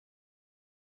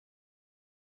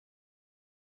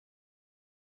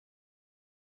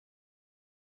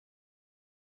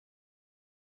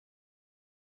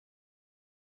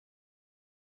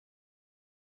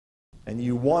and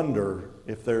you wonder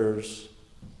if there's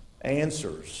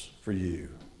answers for you.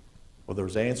 Well,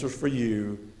 there's answers for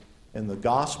you in the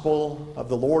gospel of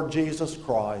the Lord Jesus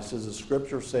Christ. As the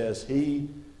Scripture says, He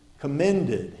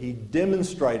commended, He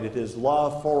demonstrated His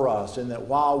love for us, in that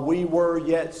while we were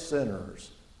yet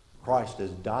sinners, Christ has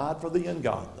died for the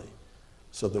ungodly,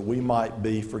 so that we might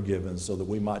be forgiven, so that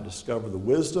we might discover the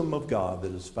wisdom of God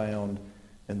that is found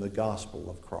in the gospel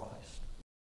of Christ.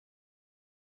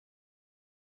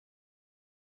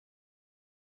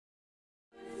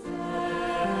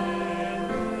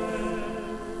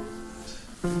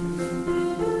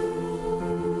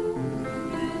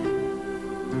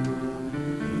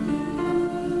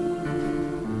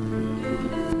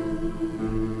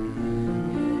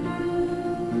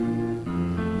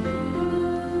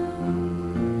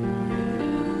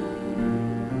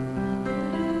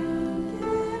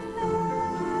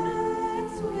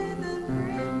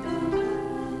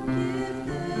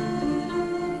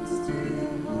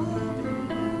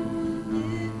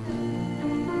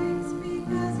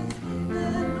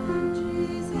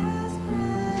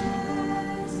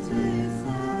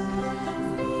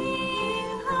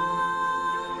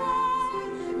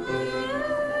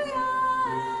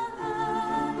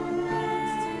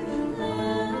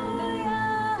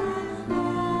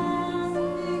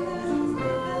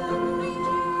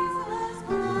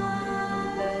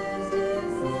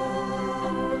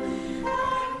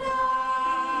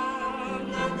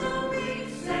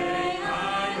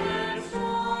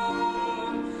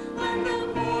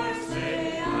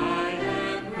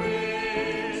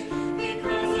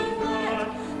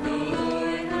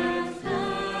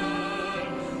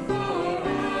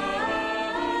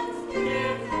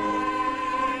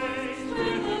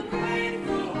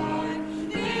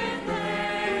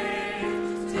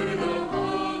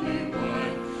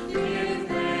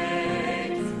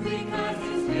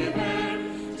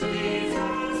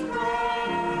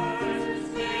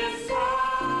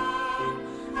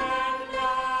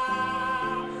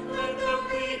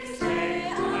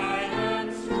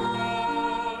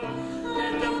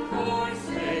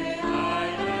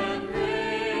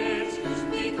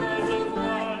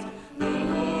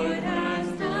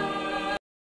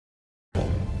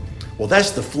 Well,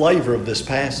 that's the flavor of this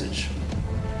passage.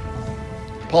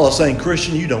 Paul is saying,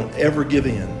 Christian, you don't ever give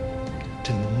in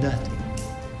to nothing.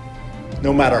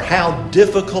 No matter how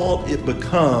difficult it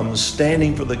becomes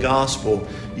standing for the gospel,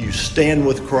 you stand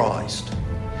with Christ.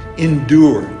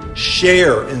 Endure,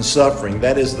 share in suffering.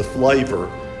 That is the flavor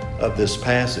of this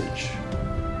passage.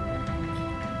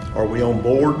 Are we on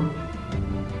board?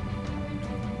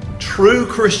 True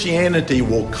Christianity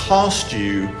will cost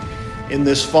you in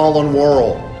this fallen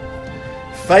world.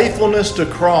 Faithfulness to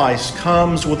Christ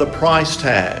comes with a price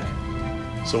tag.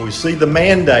 So we see the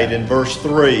mandate in verse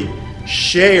 3,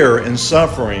 share in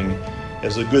suffering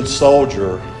as a good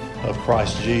soldier of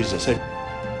Christ Jesus.